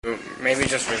Maybe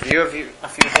just review a few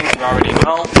things we already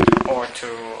know, or to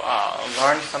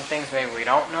learn some things maybe we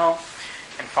don't know.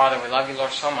 And Father, we love you, Lord,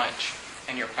 so much.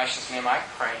 In your precious name I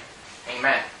pray.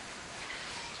 Amen.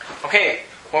 Okay,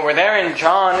 well, we're there in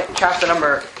John chapter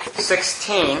number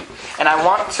 16, and I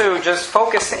want to just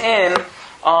focus in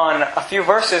on a few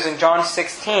verses in John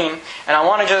 16, and I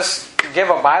want to just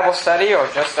give a Bible study or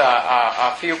just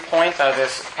a few points out of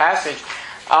this passage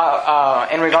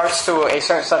in regards to a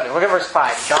certain subject. Look at verse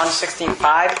 5. John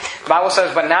 16:5. The Bible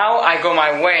says, "But now I go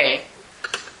my way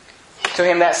to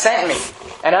him that sent me.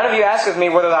 And none of you asketh me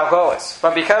whither thou goest.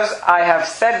 But because I have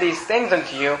said these things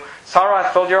unto you, sorrow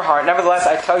hath filled your heart. Nevertheless,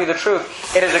 I tell you the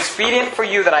truth. It is expedient for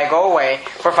you that I go away.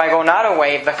 For if I go not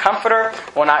away, the Comforter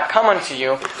will not come unto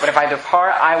you. But if I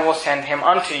depart, I will send him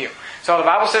unto you." So the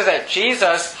Bible says that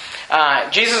Jesus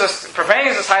is preparing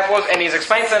his disciples, and he's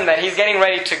explaining to them that he's getting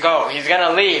ready to go. He's going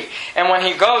to leave. And when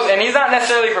he goes, and he's not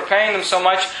necessarily preparing them so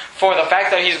much for the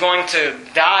fact that he's going to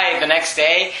die the next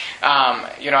day,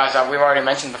 as we've already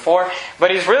mentioned before, but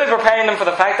he's really preparing them for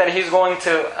the fact that he's going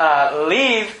to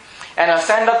leave and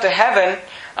ascend up to heaven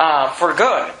for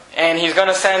good. And he's going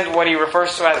to send what he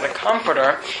refers to as the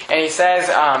Comforter. And he says,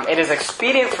 "It is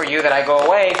expedient for you that I go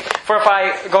away. For if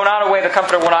I go not away, the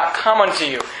Comforter will not come unto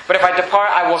you. But if I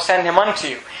depart, I will send him unto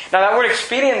you." Now that word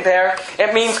expedient there,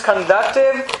 it means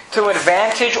conductive to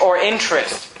advantage or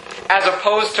interest, as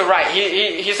opposed to right.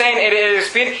 He's saying it is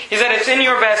expedient. He said it's in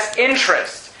your best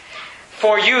interest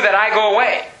for you that I go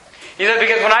away. He said,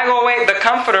 because when I go away, the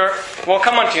Comforter will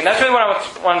come unto you. And that's really what I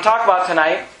want to talk about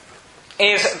tonight,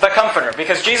 is the Comforter.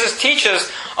 Because Jesus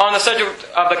teaches on the subject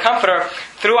of the Comforter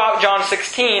throughout John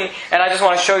 16, and I just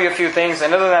want to show you a few things,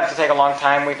 and it doesn't have to take a long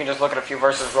time. We can just look at a few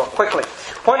verses real quickly.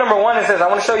 Point number one is this. I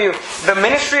want to show you the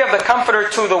ministry of the Comforter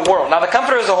to the world. Now, the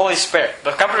Comforter is the Holy Spirit.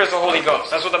 The Comforter is the Holy Ghost.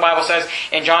 That's what the Bible says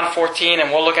in John 14,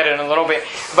 and we'll look at it in a little bit.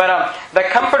 But the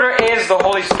Comforter is the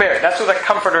Holy Spirit. That's who the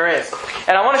Comforter is.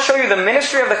 And I want to show you the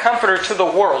ministry of the Comforter to the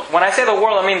world. When I say the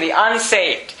world, I mean the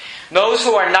unsaved. Those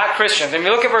who are not Christians. If you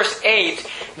look at verse 8,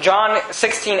 John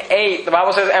 16:8, the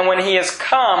Bible says, "And when he is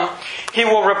come, he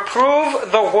will reprove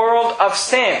the world of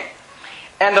sin,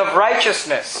 and of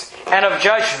righteousness, and of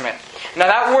judgment." Now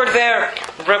that word there,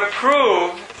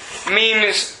 reprove,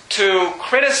 means to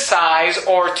criticize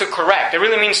or to correct. It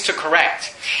really means to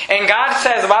correct. And God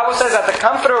says, the Bible says that the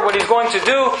Comforter, what he's going to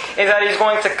do is that he's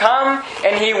going to come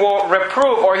and he will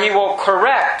reprove, or he will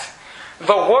correct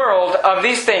the world of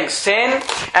these things, sin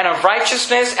and of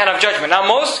righteousness and of judgment. Now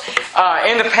most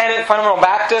independent fundamental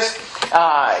Baptists,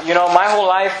 my whole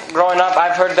life growing up,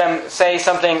 I've heard them say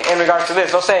something in regards to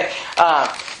this. They'll say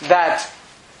that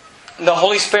the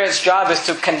Holy Spirit's job is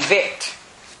to convict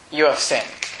you of sin.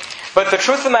 But the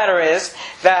truth of the matter is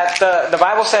that the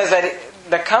Bible says that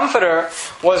the Comforter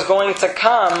was going to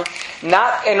come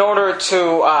not in order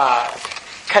to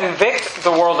convict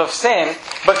the world of sin,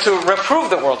 but to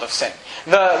reprove the world of sin.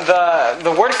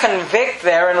 The word convict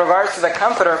there in regards to the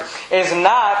Comforter is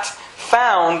not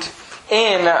found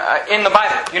in the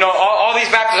Bible. All these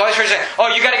Baptists, all these churches say, "Oh,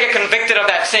 you got to get convicted of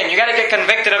that sin. You got to get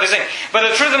convicted of this sin." But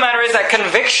the truth of the matter is that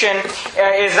conviction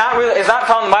is not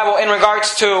found in the Bible in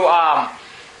regards to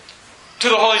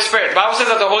the Holy Spirit. The Bible says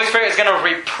that the Holy Spirit is going to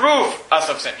reprove us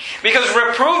of sin. Because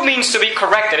reprove means to be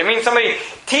corrected. It means somebody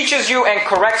teaches you and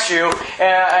corrects you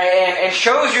and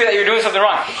shows you that you're doing something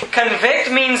wrong.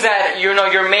 Convict means that you're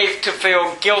made to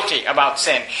feel guilty about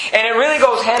sin. And it really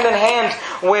goes hand in hand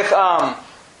with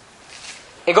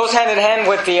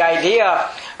the idea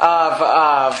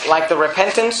of like the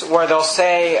repentance, where they'll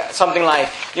say something like,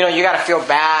 you got to feel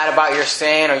bad about your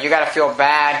sin, or you got to feel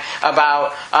bad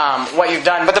about what you've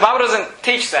done. But the Bible doesn't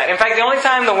teach that. In fact, the only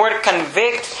time the word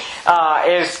convict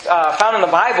is found in the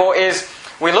Bible is,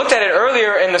 we looked at it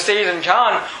earlier in the series in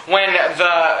John, when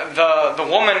the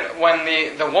woman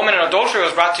in adultery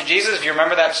was brought to Jesus. If you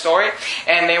remember that story,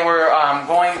 and they were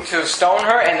going to stone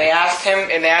her, and they asked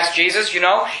Jesus,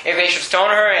 if they should stone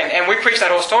her, and we preached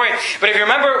that whole story. But if you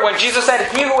remember when Jesus said,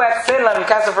 "He who hath sinned, let him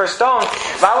cast the first stone,"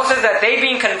 the Bible says that they,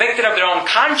 being convicted of their own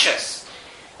conscience,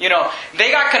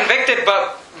 they got convicted,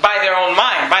 but by their own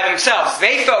mind, by themselves.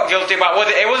 They felt guilty about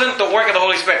it wasn't the work of the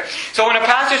Holy Spirit. So when a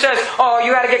pastor says, "Oh,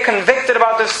 you got to get convicted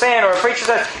about this sin," or a preacher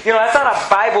says, that's not a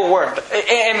Bible word.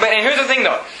 And here's the thing,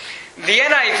 though. The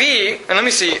NIV, and let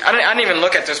me see, I didn't even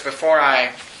look at this before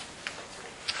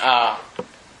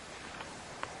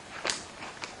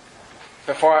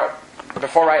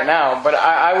before right now, but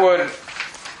I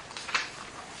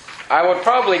would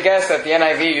probably guess that the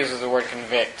NIV uses the word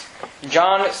convict.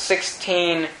 John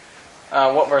 16,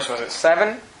 what verse was it?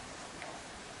 7?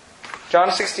 John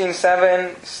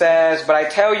 16:7 says, "But I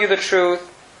tell you the truth,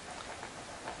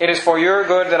 It is for your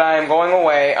good that I am going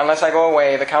away. Unless I go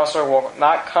away, the counselor will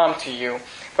not come to you.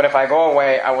 But if I go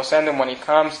away, I will send him. When he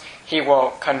comes, he will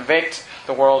convict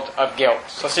the world of guilt.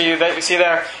 So you see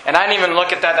there, and I didn't even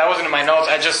look at that. That wasn't in my notes.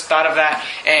 I just thought of that.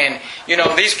 And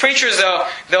these preachers,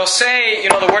 they'll say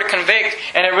the word convict,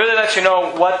 and it really lets you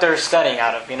know what they're studying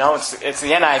out of. It's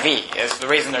the NIV is the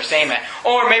reason they're saying that.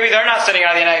 Or maybe they're not studying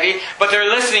out of the NIV, but they're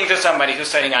listening to somebody who's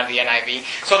studying out of the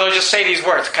NIV. So they'll just say these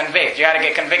words: convict. You got to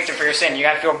get convicted for your sin. You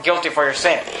got to feel guilty for your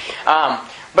sin.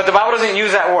 But the Bible doesn't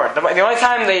use that word. The only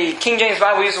time the King James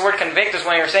Bible uses the word convict is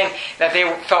when you're saying that they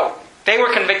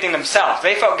were convicting themselves.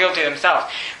 They felt guilty themselves.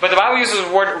 But the Bible uses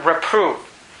the word reprove.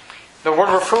 The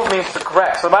word reprove means to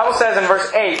correct. So the Bible says in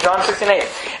verse 8, John 16:8,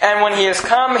 and when he is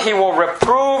come, he will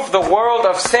reprove the world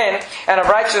of sin and of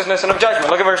righteousness and of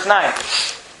judgment. Look at verse 9.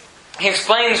 He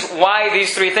explains why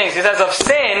these three things. He says of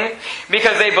sin,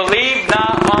 because they believe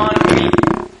not on me.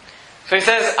 So he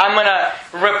says, I'm going to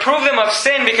reprove them of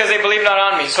sin because they believe not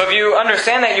on me. So if you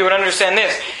understand that, you would understand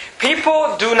this.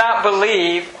 People do not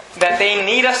believe that they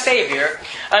need a Savior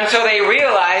until they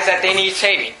realize that they need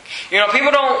saving. People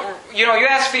don't, you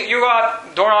go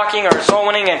out door knocking or soul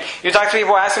winning and you talk to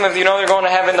people, ask them if they're going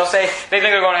to heaven, they'll say, they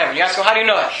think they're going to heaven. You ask them, how do you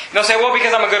know that? And they'll say, well,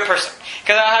 because I'm a good person.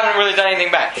 Because I haven't really done anything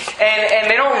bad.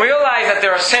 And they don't realize that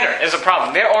they're a sinner is a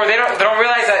problem. They don't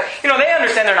realize that, they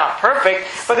understand they're not perfect,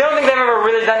 but they don't think they've ever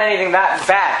really done anything that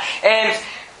bad. And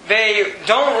they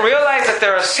don't realize that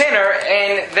they're a sinner,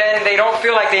 and then they don't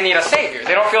feel like they need a Savior.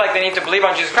 They don't feel like they need to believe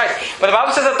on Jesus Christ. But the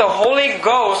Bible says that the Holy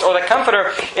Ghost, or the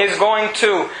Comforter, is going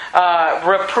to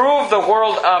reprove the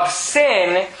world of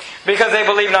sin because they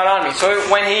believe not on me. So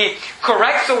when He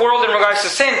corrects the world in regards to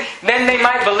sin, then they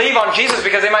might believe on Jesus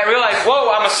because they might realize, whoa,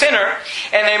 I'm a sinner,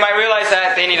 and they might realize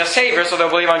that they need a Savior, so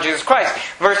they'll believe on Jesus Christ.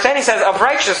 Verse 10, he says, of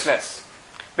righteousness,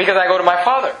 because I go to my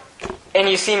Father, and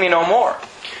ye see me no more.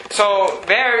 So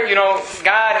there,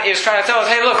 God is trying to tell us,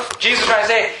 hey, look, Jesus is trying to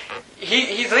say,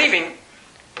 He's leaving,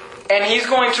 and He's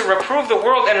going to reprove the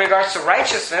world in regards to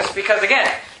righteousness, because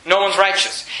again, no one's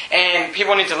righteous. And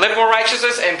people need to live more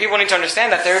righteousness, and people need to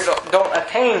understand that they don't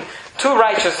attain to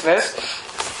righteousness.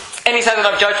 And he says it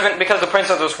of judgment because the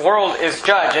prince of this world is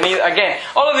judged. And again,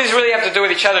 all of these really have to do with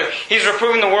each other. He's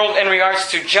reproving the world in regards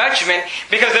to judgment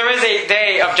because there is a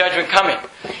day of judgment coming.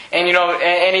 And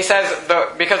and he says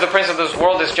because the prince of this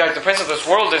world is judged. The prince of this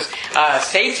world is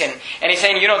Satan. And he's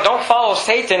saying, don't follow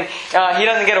Satan. He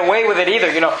doesn't get away with it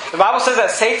either. The Bible says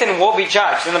that Satan will be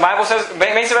judged. And the Bible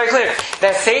makes it very clear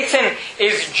that Satan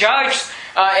is judged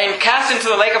and cast into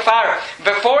the lake of fire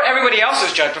before everybody else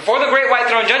is judged. Before the great white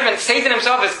throne judgment, Satan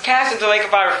himself is cast into the lake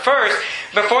of fire first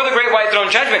before the great white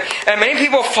throne judgment. And many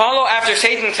people follow after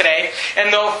Satan today,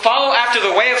 and they'll follow after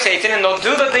the way of Satan, and they'll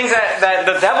do the things that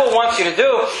the devil wants you to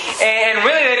do. And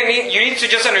really, you need to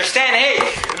just understand, hey,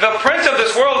 the prince of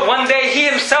this world, one day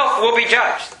he himself will be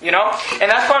judged.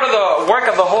 And that's part of the work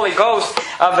of the Holy Ghost,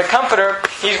 of the Comforter.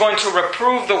 He's going to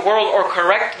reprove the world or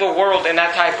correct the world in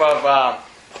that type of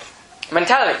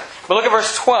mentality. But look at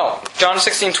verse 12. John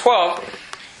 16:12.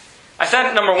 I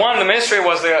said, number one, the ministry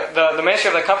was the ministry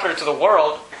of the Comforter to the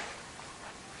world.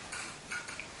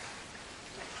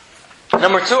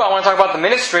 Number two, I want to talk about the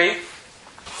ministry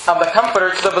of the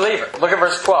Comforter to the believer. Look at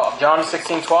verse 12. John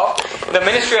 16:12. The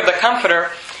ministry of the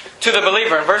Comforter to the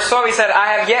believer. In verse 12 he said,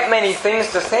 I have yet many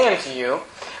things to say unto you,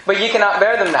 but ye cannot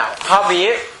bear them now.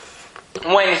 Howbeit,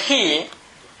 when He,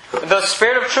 the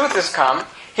Spirit of truth, is come,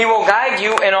 He will guide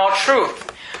you in all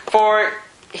truth. For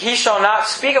He shall not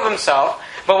speak of Himself,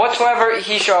 but whatsoever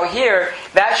He shall hear,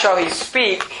 that shall He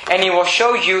speak, and He will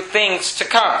show you things to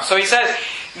come. So he says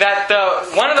that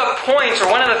one of the points, or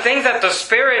one of the things that the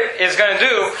Spirit is going to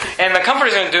do, and the Comforter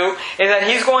is going to do, is that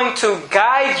He's going to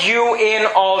guide you in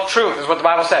all truth, is what the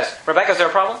Bible says. Rebecca, is there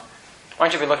a problem? Why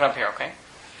don't you be looking up here, okay?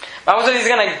 The Bible says He's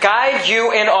going to guide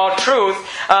you in all truth,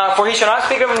 for He shall not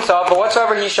speak of Himself, but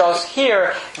whatsoever He shall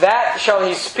hear, that shall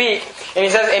He speak. And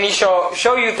He says, and He shall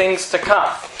show you things to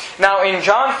come. Now in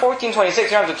John 14:26, you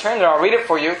don't have to turn there, I'll read it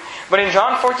for you. But in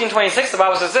John 14:26, the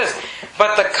Bible says this,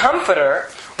 but the Comforter,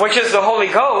 which is the Holy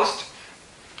Ghost,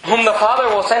 whom the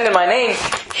Father will send in my name,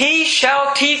 He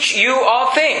shall teach you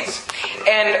all things,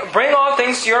 and bring all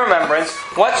things to your remembrance,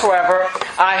 whatsoever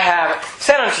I have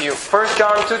said unto you. 1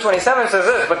 John 2:27 says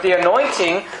this, but the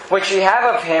anointing which ye have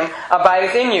of Him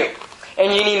abideth in you.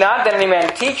 And ye need not that any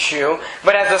man teach you,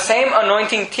 but as the same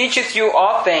anointing teacheth you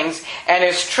all things, and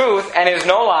is truth, and is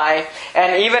no lie,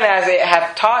 and even as it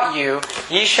hath taught you,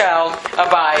 ye shall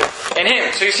abide in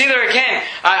Him. So you see there again,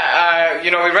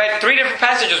 we read 3 different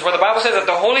passages where the Bible says that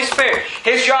the Holy Spirit,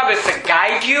 His job is to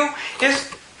guide you,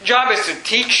 His job is to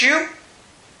teach you.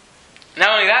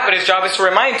 Not only that, but His job is to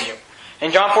remind you.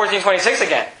 In John 14:26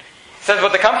 again, it says,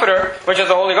 but the Comforter, which is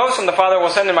the Holy Ghost, whom the Father will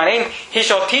send in my name, He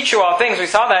shall teach you all things. We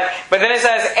saw that. But then it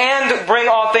says, and bring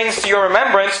all things to your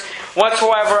remembrance,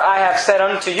 whatsoever I have said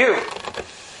unto you.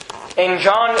 In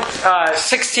John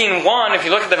 16:1, if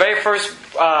you look at the very first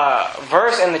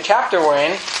verse in the chapter we're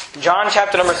in, John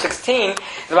chapter number 16,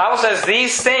 the Bible says,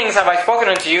 these things have I spoken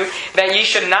unto you, that ye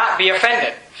should not be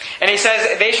offended. And He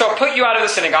says, they shall put you out of the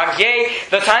synagogue. Yea,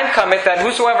 the time cometh that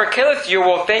whosoever killeth you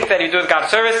will think that he doeth God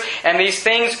service. And these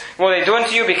things will they do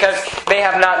unto you, because they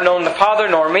have not known the Father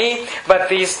nor me. But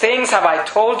these things have I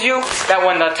told you, that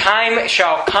when the time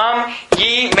shall come,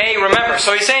 ye may remember.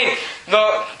 So He's saying,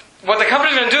 what the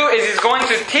Comforter is going to do is He's going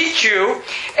to teach you,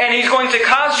 and He's going to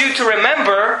cause you to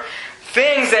remember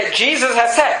things that Jesus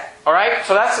has said. Alright?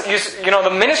 So that's, the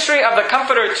ministry of the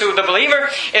Comforter to the believer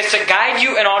is to guide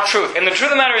you in all truth. And the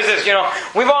truth of the matter is this,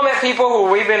 we've all met people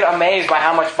who we've been amazed by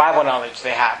how much Bible knowledge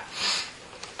they have.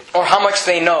 Or how much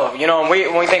they know, and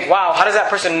we think, wow, how does that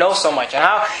person know so much? And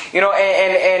how,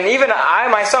 and even I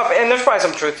myself, and there's probably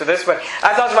some truth to this, but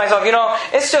I thought to myself,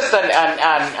 it's just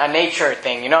a nature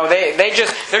thing, they're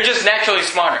just naturally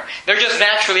smarter. They're just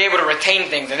naturally able to retain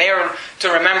things, and they are to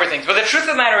remember things. But the truth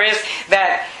of the matter is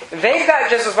that they've got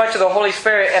just as much of the Holy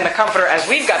Spirit and the Comforter as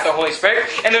we've got the Holy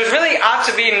Spirit, and there's really ought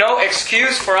to be no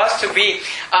excuse for us to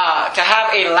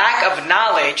have a lack of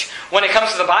knowledge when it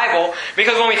comes to the Bible,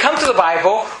 because when we come to the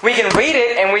Bible, we can read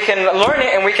it, and we can learn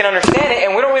it, and we can understand it,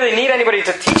 and we don't really need anybody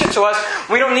to teach it to us.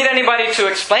 We don't need anybody to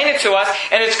explain it to us,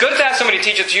 and it's good to have somebody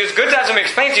teach it to you. It's good to have somebody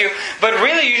explain it to you, but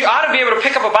really you ought to be able to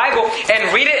pick up a Bible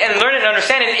and read it and learn it and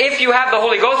understand it if you have the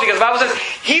Holy Ghost, because the Bible says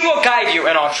He will guide you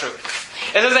in all truth.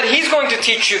 It says that He's going to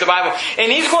teach you the Bible,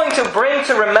 and He's going to bring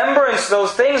to remembrance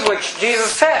those things which Jesus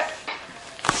said.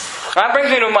 That brings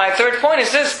me to my third point,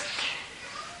 is this,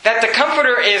 that the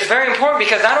Comforter is very important,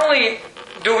 because not only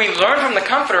do we learn from the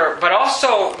Comforter, but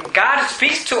also God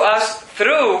speaks to us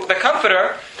through the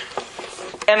Comforter,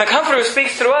 and the Comforter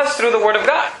speaks to us through the Word of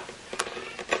God.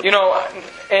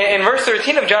 In verse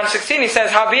 13 of John 16, He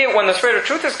says, howbeit when the Spirit of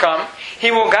truth is come,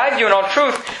 He will guide you in all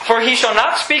truth, for He shall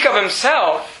not speak of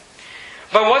Himself,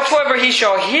 but whatsoever He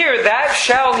shall hear, that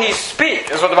shall He speak,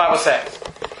 is what the Bible says.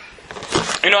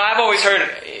 I've always heard,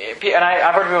 and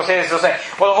I've heard people say this, they'll say,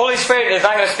 well, the Holy Spirit is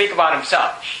not going to speak about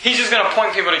Himself. He's just going to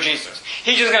point people to Jesus.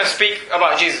 He's just going to speak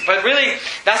about Jesus. But really,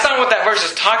 that's not what that verse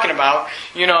is talking about,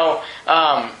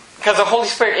 because the Holy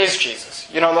Spirit is Jesus.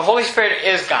 The Holy Spirit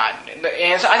is God.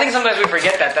 And so I think sometimes we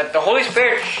forget that the Holy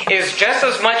Spirit is just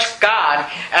as much God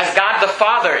as God the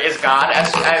Father is God,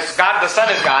 as God the Son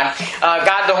is God.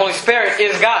 God the Holy Spirit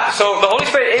is God. So the Holy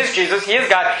Spirit is Jesus. He is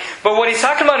God. But what He's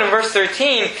talking about in verse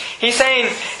 13, He's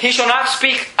saying, He shall not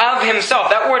speak of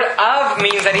Himself. That word of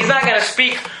means that He's not going to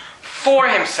speak for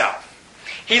Himself.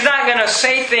 He's not going to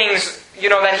say things,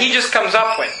 that He just comes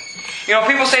up with.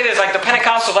 People say this, like the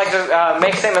Pentecostals like to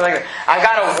make statements like, I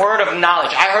got a word of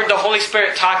knowledge. I heard the Holy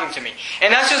Spirit talking to me.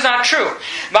 And that's just not true.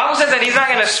 The Bible says that He's not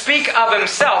going to speak of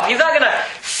Himself. He's not going to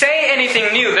say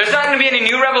anything new. There's not going to be any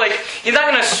new revelation. He's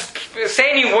not going to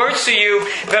say any words to you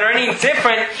that are any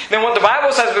different than what the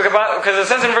Bible says, because it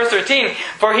says in verse 13,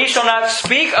 for He shall not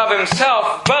speak of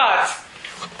Himself, but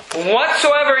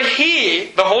whatsoever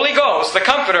He, the Holy Ghost, the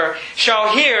Comforter,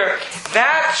 shall hear,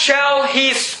 that shall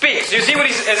He speak. So you see what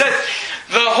He says?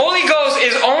 The Holy Ghost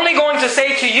is only going to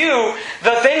say to you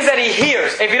the things that He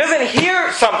hears. If He doesn't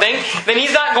hear something, then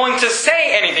He's not going to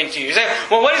say anything to you. You say,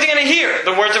 well, what is He going to hear?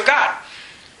 The words of God.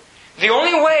 The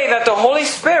only way that the Holy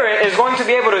Spirit is going to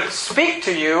be able to speak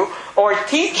to you, or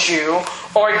teach you,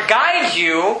 or guide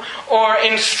you, or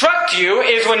instruct you,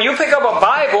 is when you pick up a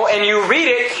Bible and you read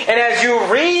it, and as you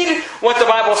read what the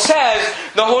Bible says,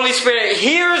 the Holy Spirit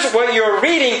hears what you're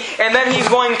reading, and then He's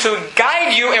going to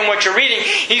guide you in what you're reading.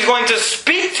 He's going to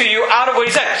speak to you out of what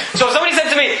He said. So if somebody said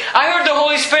to me, I heard the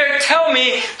Holy Spirit tell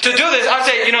me to do this, I'd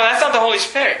say, that's not the Holy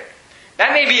Spirit.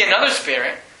 That may be another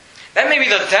spirit. That may be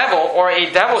the devil, or a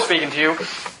devil speaking to you.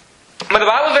 But the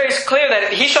Bible is very clear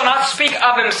that He shall not speak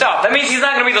of Himself. That means He's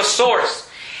not going to be the source.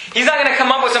 He's not going to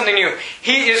come up with something new.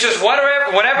 He is just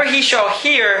whatever He shall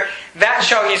hear, that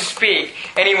shall He speak.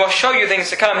 And He will show you things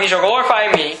to come. He shall glorify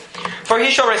Me. For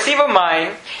He shall receive of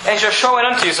mine, and shall show it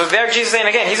unto you. So there Jesus saying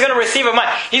again, He's going to receive of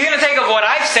mine. He's going to take of what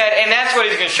I've said, and that's what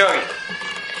He's going to show you.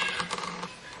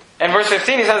 In verse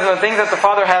 15 He says, the things that the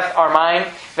Father hath are mine.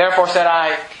 Therefore said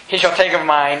I, He shall take of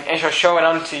mine, and shall show it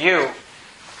unto you.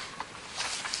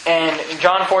 And in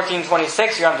John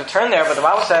 14:26, you have to turn there, but the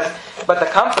Bible says, but the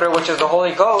Comforter, which is the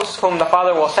Holy Ghost, whom the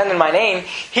Father will send in my name,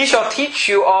 He shall teach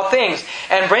you all things,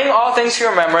 and bring all things to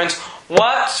your remembrance,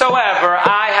 whatsoever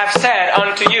I have said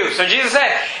unto you. So Jesus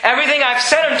said, everything I've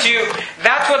said unto you,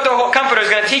 that's what the Comforter is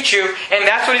going to teach you, and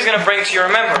that's what He's going to bring to your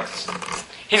remembrance.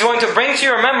 He's going to bring to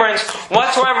your remembrance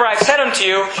whatsoever I've said unto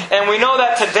you. And we know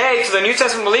that today, to the New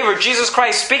Testament believer, Jesus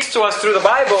Christ speaks to us through the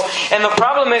Bible. And the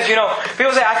problem is,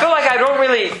 people say, I feel like I don't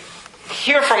really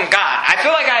hear from God. I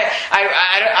feel like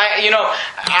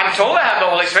I'm told I have the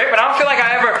Holy Spirit, but I don't feel like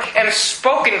I ever am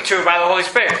spoken to by the Holy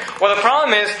Spirit. Well, the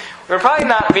problem is, we're probably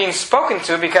not being spoken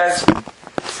to because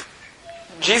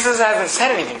Jesus hasn't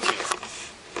said anything to you.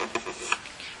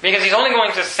 Because He's only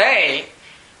going to say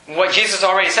what Jesus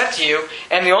already said to you,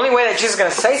 and the only way that Jesus is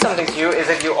going to say something to you is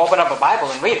if you open up a Bible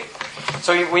and read it.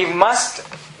 So we must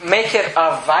make it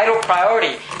a vital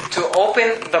priority to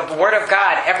open the Word of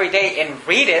God every day and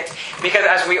read it, because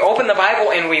as we open the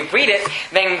Bible and we read it,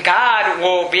 then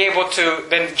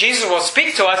then Jesus will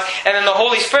speak to us, and then the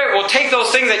Holy Spirit will take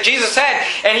those things that Jesus said,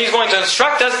 and He's going to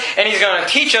instruct us, and He's going to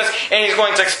teach us, and He's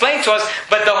going to explain to us,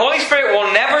 but the Holy Spirit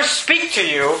will never speak to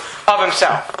you of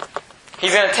Himself.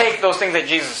 He's going to take those things that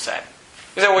Jesus said.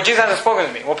 You say, well, Jesus hasn't spoken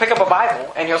to me. Well, pick up a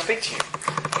Bible and He'll speak to you.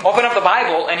 Open up the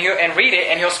Bible and read it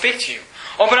and He'll speak to you.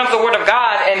 Open up the Word of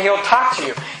God and He'll talk to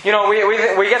you.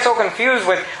 We get so confused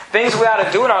with things we ought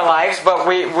to do in our lives, but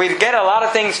we get a lot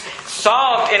of things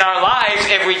solved in our lives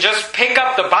if we just pick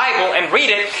up the Bible and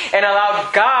read it and allow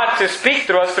God to speak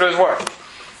through us through His Word.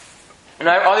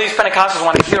 All these Pentecostals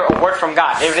want to hear a word from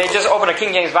God. If they just open a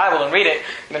King James Bible and read it,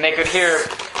 then they could hear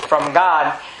from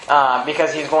God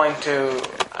because He's going to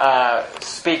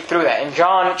speak through that. In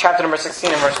John chapter number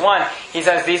 16 and verse 1, He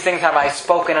says, these things have I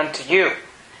spoken unto you,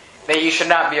 that you should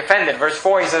not be offended. Verse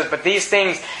 4, He says, but these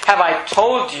things have I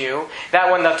told you,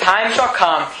 that when the time shall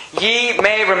come, ye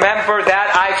may remember that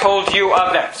I told you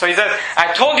of them. So He says,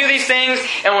 I told you these things,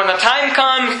 and when the time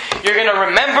comes, you're going to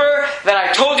remember that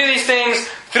I told you these things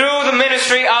through the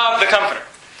ministry of the Comforter.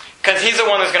 Because He's the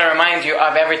one that's going to remind you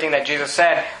of everything that Jesus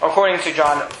said, according to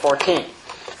John 14.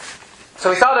 So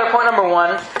we saw there, point number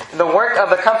 1, the work of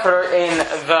the Comforter in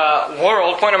the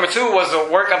world. Point number 2 was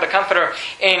the work of the Comforter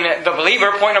in the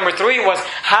believer. Point number 3 was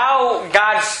how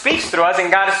God speaks through us. And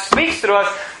God speaks through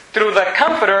us through the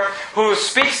Comforter, who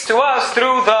speaks to us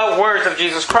through the words of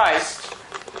Jesus Christ.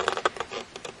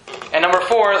 And number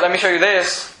 4, let me show you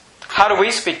this. How do we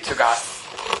speak to God?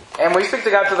 And we speak to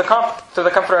God through the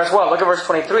Comforter as well. Look at verse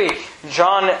 23.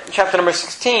 John chapter number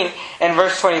 16 and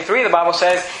verse 23, the Bible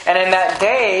says, and in that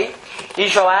day ye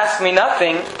shall ask me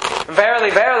nothing. Verily,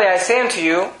 verily, I say unto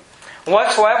you,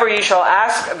 whatsoever ye shall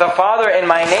ask the Father in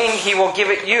my name, He will give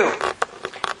it you.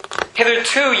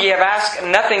 Hitherto ye have asked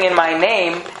nothing in my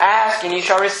name. Ask, and ye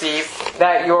shall receive,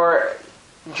 that your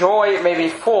joy may be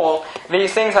full.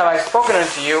 These things have I spoken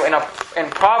unto you in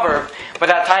proverb, but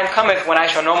that time cometh when I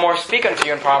shall no more speak unto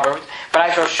you in proverbs, but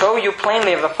I shall show you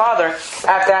plainly of the Father.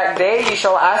 At that day ye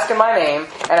shall ask in my name,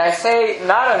 and I say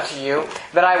not unto you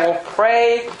that I will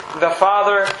pray the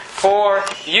Father for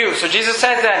you. So Jesus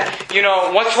says that,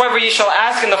 whatsoever ye shall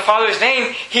ask in the Father's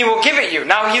name, He will give it you.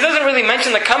 Now, He doesn't really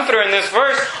mention the Comforter in this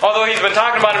verse, although He's been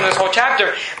talking about him in this whole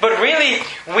chapter. But really,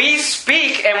 we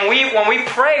speak and when we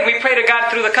pray to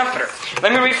God through the Comforter.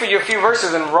 Let me read for you a few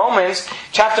verses in Romans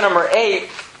chapter number 8.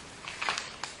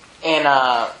 In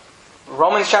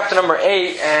Romans chapter number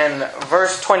 8 and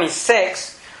verse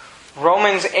 26,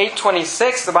 Romans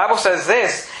 8:26, the Bible says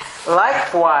this,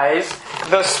 likewise,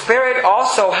 the Spirit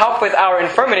also helpeth our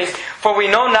infirmities, for we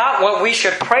know not what we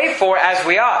should pray for as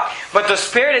we ought. But the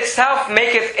Spirit itself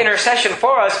maketh intercession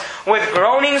for us with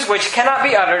groanings which cannot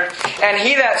be uttered. And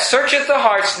He that searcheth the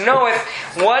hearts knoweth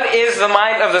what is the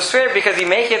mind of the Spirit, because He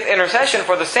maketh intercession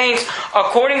for the saints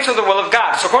according to the will of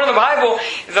God. So according to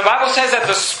the Bible says that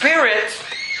the Spirit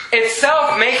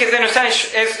itself maketh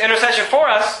intercession for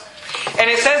us. And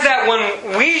it says that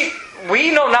when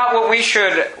we know not what we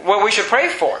should pray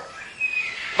for.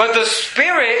 But the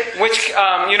Spirit, which,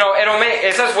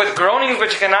 it says with groanings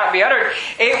which cannot be uttered,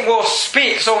 it will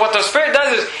speak. So what the Spirit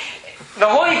does is, the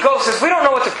Holy Ghost says, we don't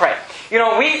know what to pray.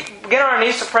 We get on our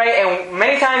knees to pray, and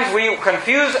many times we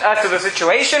confuse as to the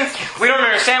situation. We don't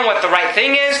understand what the right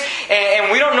thing is,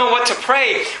 and we don't know what to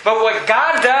pray. But what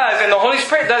God does, and the Holy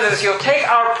Spirit does, is He'll take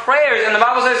our prayers, and the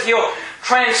Bible says He'll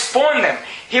transform them.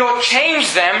 He will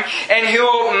change them, and He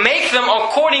will make them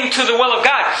according to the will of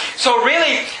God. So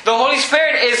really, the Holy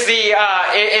Spirit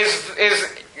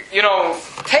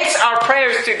takes our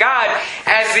prayers to God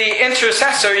as the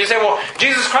intercessor. You say, well,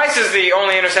 Jesus Christ is the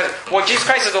only intercessor. Well, Jesus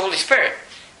Christ is the Holy Spirit.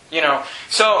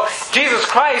 So Jesus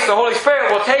Christ, the Holy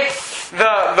Spirit, will take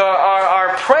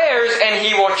our prayers and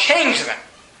He will change them.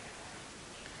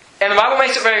 And the Bible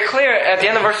makes it very clear at the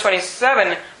end of verse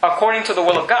 27, according to the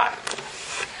will of God.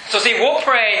 So see, we'll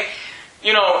pray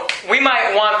we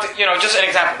might want, just an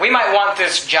example, we might want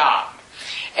this job.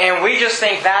 And we just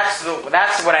think that's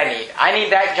what I need. I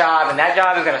need that job, and that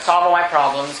job is going to solve all my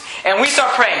problems. And we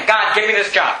start praying, God, give me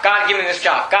this job. God, give me this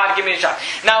job. God, give me this job.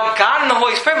 Now, God and the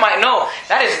Holy Spirit might know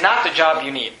that is not the job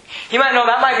you need. He might know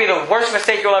that might be the worst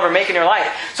mistake you'll ever make in your life.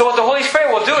 So what the Holy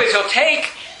Spirit will do is He'll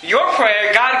take your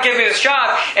prayer, God, give me this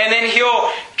job, and then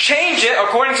He'll change it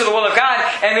according to the will of God,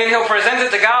 and then He'll present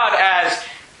it to God as,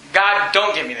 God,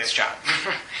 don't give me this job.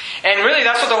 And really,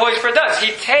 that's what the Holy Spirit does.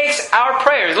 He takes our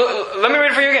prayers. Let me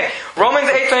read it for you again. Romans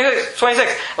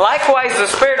 8:26. Likewise, the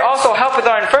Spirit also helpeth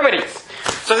our infirmities.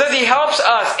 So it says He helps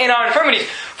us in our infirmities.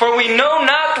 For we know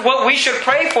not what we should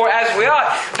pray for as we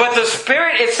ought, but the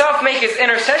Spirit itself maketh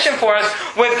intercession for us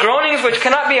with groanings which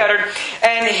cannot be uttered.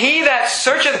 And He that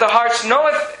searcheth the hearts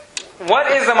knoweth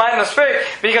what is the mind of the Spirit,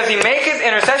 because He maketh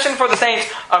intercession for the saints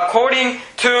according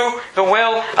to the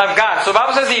will of God. So the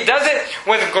Bible says He does it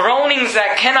with groanings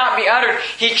that cannot be uttered.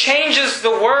 He changes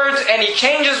the words and He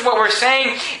changes what we're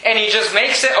saying, and He just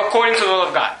makes it according to the will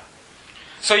of God.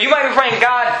 So you might be praying,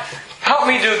 God, help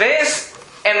me do this,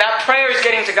 and that prayer is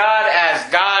getting to God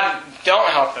as, God, don't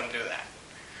help them do that.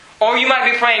 Or you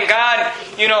might be praying, God,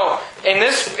 in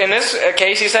this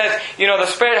case, He says, the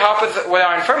Spirit helpeth with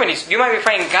our infirmities. You might be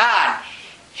praying, God,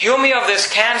 heal me of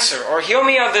this cancer, or heal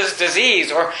me of this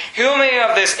disease, or heal me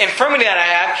of this infirmity that I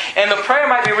have. And the prayer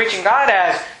might be reaching God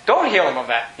as, don't heal him of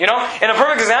that. And a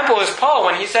perfect example is Paul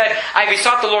when he said, I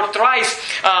besought the Lord thrice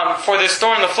for this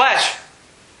thorn in the flesh.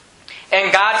 And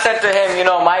God said to him,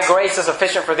 my grace is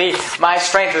sufficient for thee. My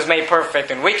strength is made perfect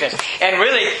in weakness. And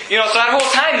really, so that whole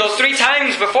time, those 3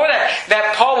 times before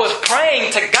that Paul was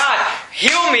praying to God,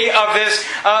 heal me of this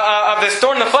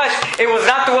thorn in the flesh. It was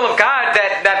not the will of God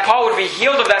that Paul would be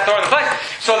healed of that thorn in the flesh.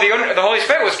 So the Holy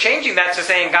Spirit was changing that to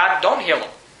saying, God, don't heal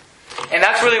him. And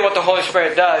that's really what the Holy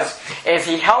Spirit does, is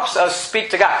He helps us speak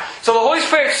to God. So the Holy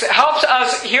Spirit helps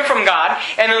us hear from God,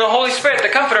 and then the Holy Spirit, the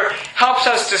Comforter, helps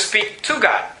us to speak to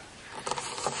God.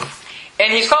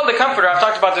 And He's called the Comforter. I've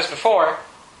talked about this before.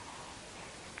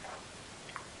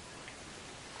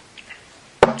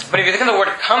 But if you think of the word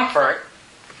comfort,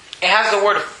 it has the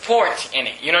word fort in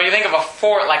it. You think of a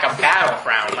fort like a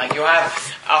battleground. Like you have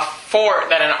a fort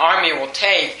that an army will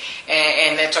take,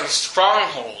 and it's a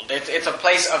stronghold. It's a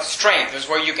place of strength. It's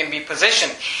where you can be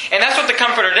positioned. And that's what the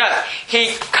Comforter does.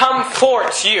 He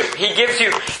comforts you.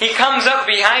 He comes up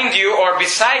behind you or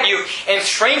beside you and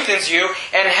strengthens you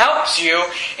and helps you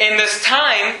in this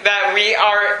time that we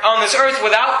are on this earth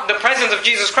without the presence of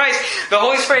Jesus Christ. The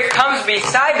Holy Spirit comes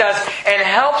beside us and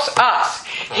helps us.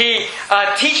 He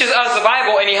teaches us the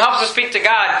Bible, and He helps us speak to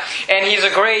God. And He's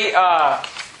a great, a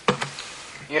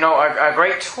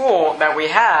great tool that we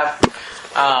have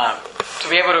to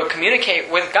be able to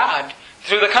communicate with God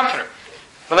through the Comforter.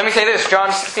 But let me say this, John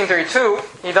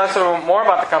 16:32, He does a little more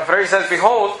about the Comforter. He says,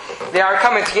 Behold, the hour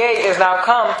cometh, yea, is now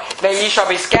come, that ye shall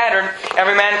be scattered,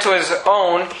 every man to his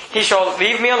own. He shall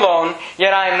leave me alone,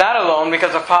 yet I am not alone,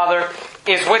 because the Father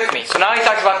is with me. So now He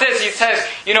talks about this. He says,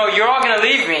 you're all going to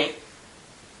leave me.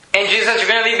 And Jesus says, you're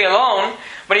going to leave me alone.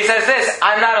 But He says this,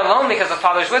 I'm not alone because the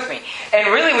Father's with me. And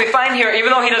really we find here,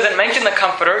 even though He doesn't mention the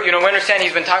Comforter, we understand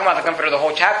He's been talking about the Comforter the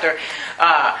whole chapter.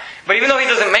 But even though He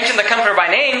doesn't mention the Comforter by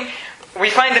name, we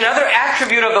find another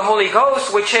attribute of the Holy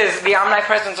Ghost, which is the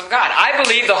omnipresence of God. I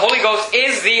believe the Holy Ghost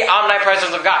is the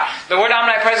omnipresence of God. The word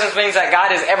omnipresence means that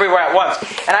God is everywhere at once.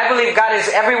 And I believe God is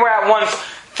everywhere at once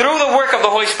through the work of the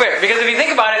Holy Spirit. Because if you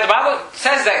think about it, the Bible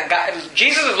says that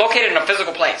Jesus is located in a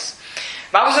physical place.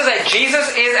 The Bible says that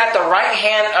Jesus is at the right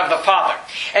hand of the Father.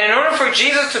 And in order for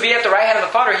Jesus to be at the right hand of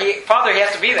the Father, he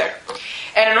has to be there.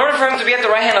 And in order for Him to be at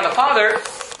the right hand of the Father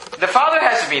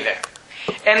has to be there.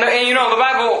 And the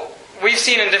Bible, we've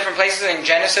seen in different places, in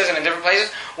Genesis and in different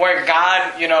places, where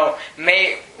God,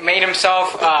 made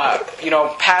Himself,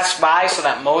 pass by so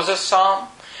that Moses saw Him.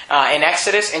 In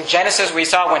Exodus, in Genesis, we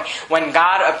saw when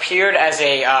God appeared as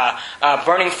a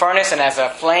burning furnace and as a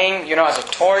flame, as a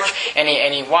torch, and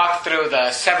he walked through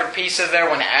the severed pieces there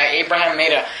when Abraham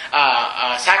made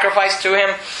a sacrifice to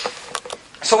Him.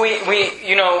 So we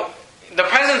the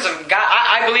presence of God.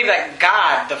 I believe that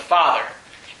God, the Father,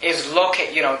 is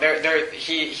located.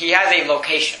 He has a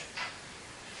location.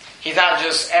 He's not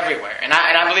just everywhere. And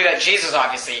I believe that Jesus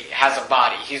obviously has a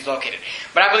body. He's located.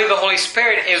 But I believe the Holy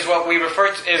Spirit is what we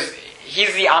refer to as,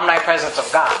 He's the omnipresence of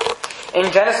God.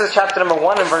 In Genesis chapter number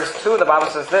 1 and verse 2, the Bible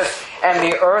says this, And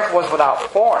the earth was without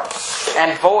form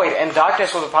and void, and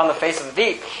darkness was upon the face of the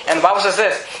deep. And the Bible says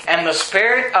this, And the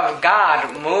Spirit of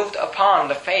God moved upon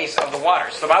the face of the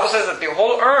waters. So the Bible says that the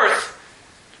whole earth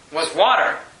was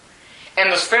water,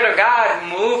 and the Spirit of God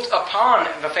moved upon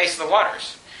the face of the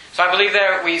waters. So I believe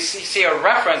there we see a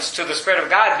reference to the Spirit of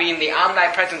God being the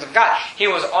omnipresence of God. He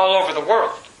was all over the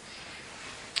world.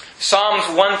 Psalms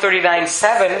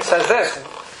 139:7 says this.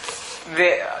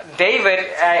 David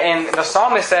and the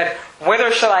psalmist said,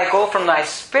 "Whither shall I go from thy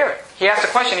Spirit?" He asked a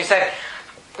question. He said,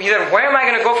 "Where am I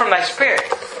going to go from thy Spirit?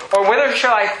 Or whither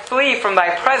shall I flee from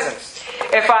thy presence?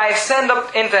 If I ascend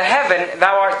up into heaven,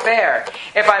 thou art there.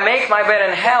 If I make my bed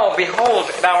in hell, behold,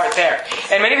 thou art there."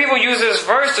 And many people use this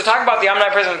verse to talk about the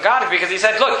omnipresence of God because he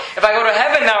said, look, if I go to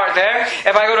heaven, thou art there.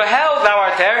 If I go to hell, thou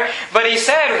art there. But he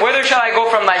said, whither shall I go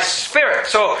from thy Spirit?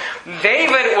 So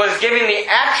David was giving the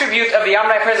attribute of the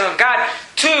omnipresence of God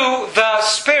to the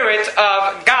Spirit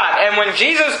of God. And when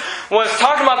Jesus was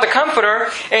talking about the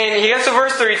Comforter, and he gets to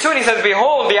verse 32, and he says,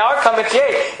 "Behold, the hour cometh,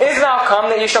 yea, is now come,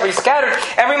 that ye shall be scattered,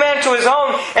 every man to his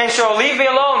own, and shall leave me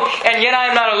alone. And yet I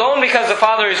am not alone, because the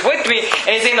Father is with me."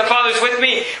 And he's saying the Father is with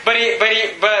me. But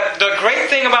the great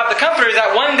thing about the Comforter is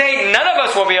that one day none of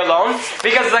us will be alone,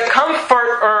 because the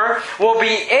Comforter will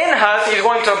be in us. He's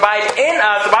going to abide in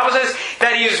us. The Bible says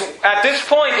that at this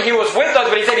point, he was with us,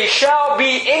 but he said, "He shall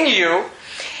be in you."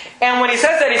 And when he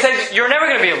says that, he says, you're never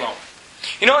going to be alone.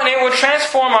 And it would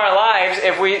transform our lives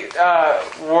if we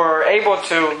were able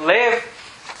to live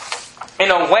in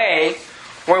a way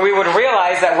where we would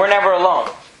realize that we're never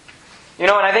alone. And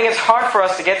I think it's hard for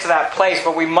us to get to that place,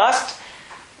 but we must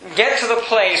get to the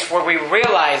place where we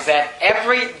realize that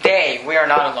every day we are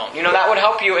not alone. That would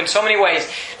help you in so many ways.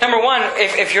 Number one,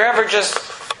 if you're ever just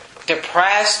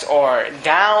depressed or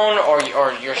down or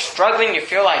you're struggling, you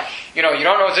feel like you don't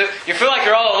know what to do, you feel like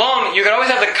you're all alone, you can always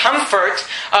have the comfort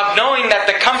of knowing that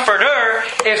the Comforter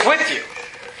is with you.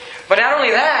 But not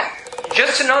only that,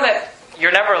 just to know that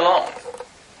you're never alone.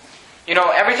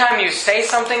 Every time you say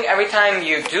something, every time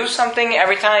you do something,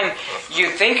 every time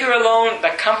you think you're alone, the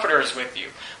Comforter is with you.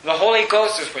 The Holy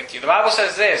Ghost is with you. The Bible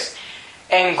says this,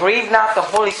 "And grieve not the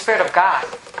Holy Spirit of God,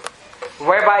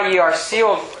 whereby ye are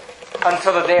sealed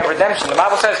until the day of redemption." The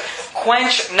Bible says,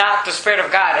 "Quench not the Spirit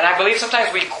of God." And I believe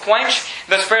sometimes we quench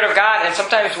the Spirit of God, and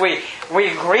sometimes we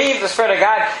grieve the Spirit of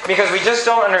God because we just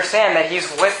don't understand that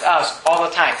He's with us all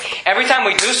the time. Every time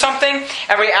we do something,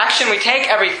 every action we take,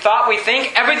 every thought we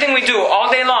think, everything we do all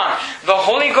day long, the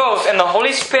Holy Ghost and the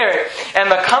Holy Spirit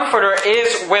and the Comforter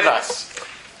is with us.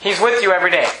 He's with you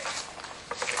every day.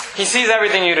 He sees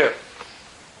everything you do.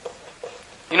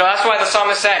 That's why the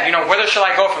psalmist said, "Whither shall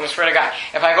I go from the Spirit of God?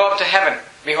 If I go up to heaven,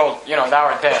 behold, thou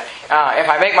art there. If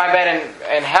I make my bed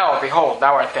in hell, behold,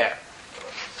 thou art there."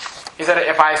 He said,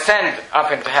 "If I ascend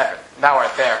up into heaven, thou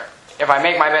art there. If I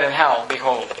make my bed in hell,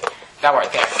 behold, thou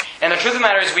art there." And the truth of the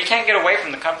matter is, we can't get away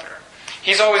from the Comforter.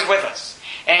 He's always with us.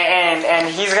 And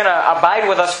He's going to abide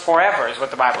with us forever, is what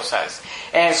the Bible says.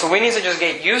 And so we need to just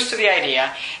get used to the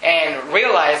idea and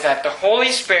realize that the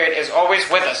Holy Spirit is always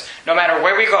with us, no matter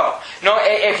where we go.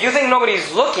 If you think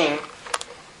nobody's looking,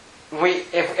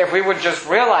 if we would just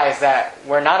realize that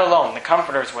we're not alone, the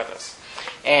Comforter is with us.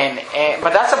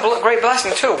 But that's a great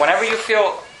blessing too. Whenever you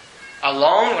feel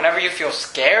alone, whenever you feel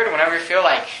scared, whenever you feel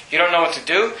like you don't know what to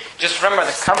do, just remember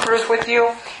the Comforter is with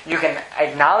you. You can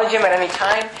acknowledge Him at any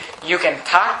time. You can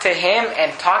talk to Him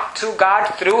and talk to God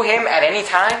through Him at any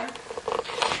time.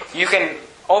 You can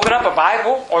open up a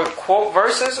Bible or quote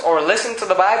verses or listen to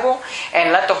the Bible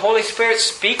and let the Holy Spirit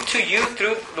speak to you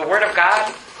through the Word of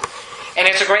God. And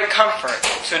it's a great comfort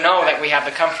to know that we have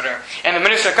the Comforter and the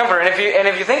Minister of Comfort. And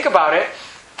if you think about it,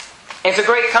 it's a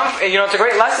great it's a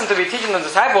great lesson to be teaching the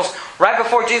disciples right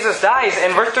before Jesus dies.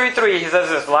 In verse 33, he says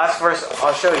this, the last verse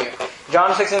I'll show you.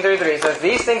 John 16:33, he says,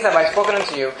 "These things have I spoken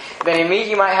unto you, that in me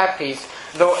ye might have peace.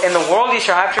 Though in the world ye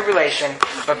shall have tribulation,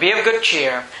 but be of good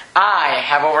cheer. I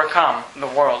have overcome the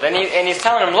world." And he's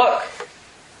telling them, look,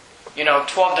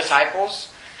 12 disciples,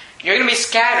 you're going to be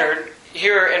scattered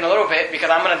here in a little bit because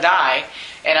I'm going to die.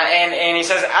 And he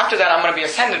says, after that I'm going to be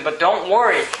ascended, but don't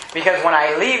worry, because when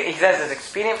I leave, he says, it's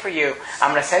expedient for you.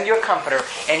 I'm going to send you a Comforter,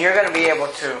 and you're going to be able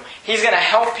to. He's going to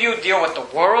help you deal with the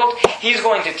world. He's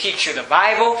going to teach you the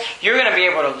Bible. You're going to be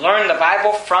able to learn the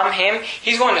Bible from Him.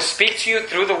 He's going to speak to you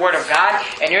through the Word of God,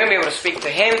 and you're going to be able to speak to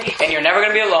Him, and you're never going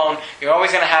to be alone. You're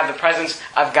always going to have the presence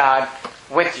of God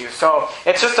with you. So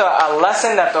it's just a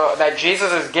lesson that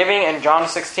Jesus is giving in John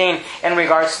 16 in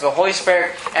regards to the Holy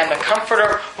Spirit and the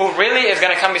Comforter, who really is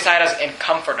going to come beside us and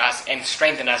comfort us and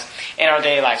strengthen us in our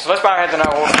daily life. So let's bow our heads and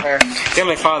our word prayer.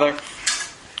 Heavenly Father,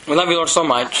 we love you, Lord, so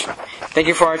much. Thank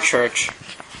you for our church.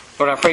 Lord, I pray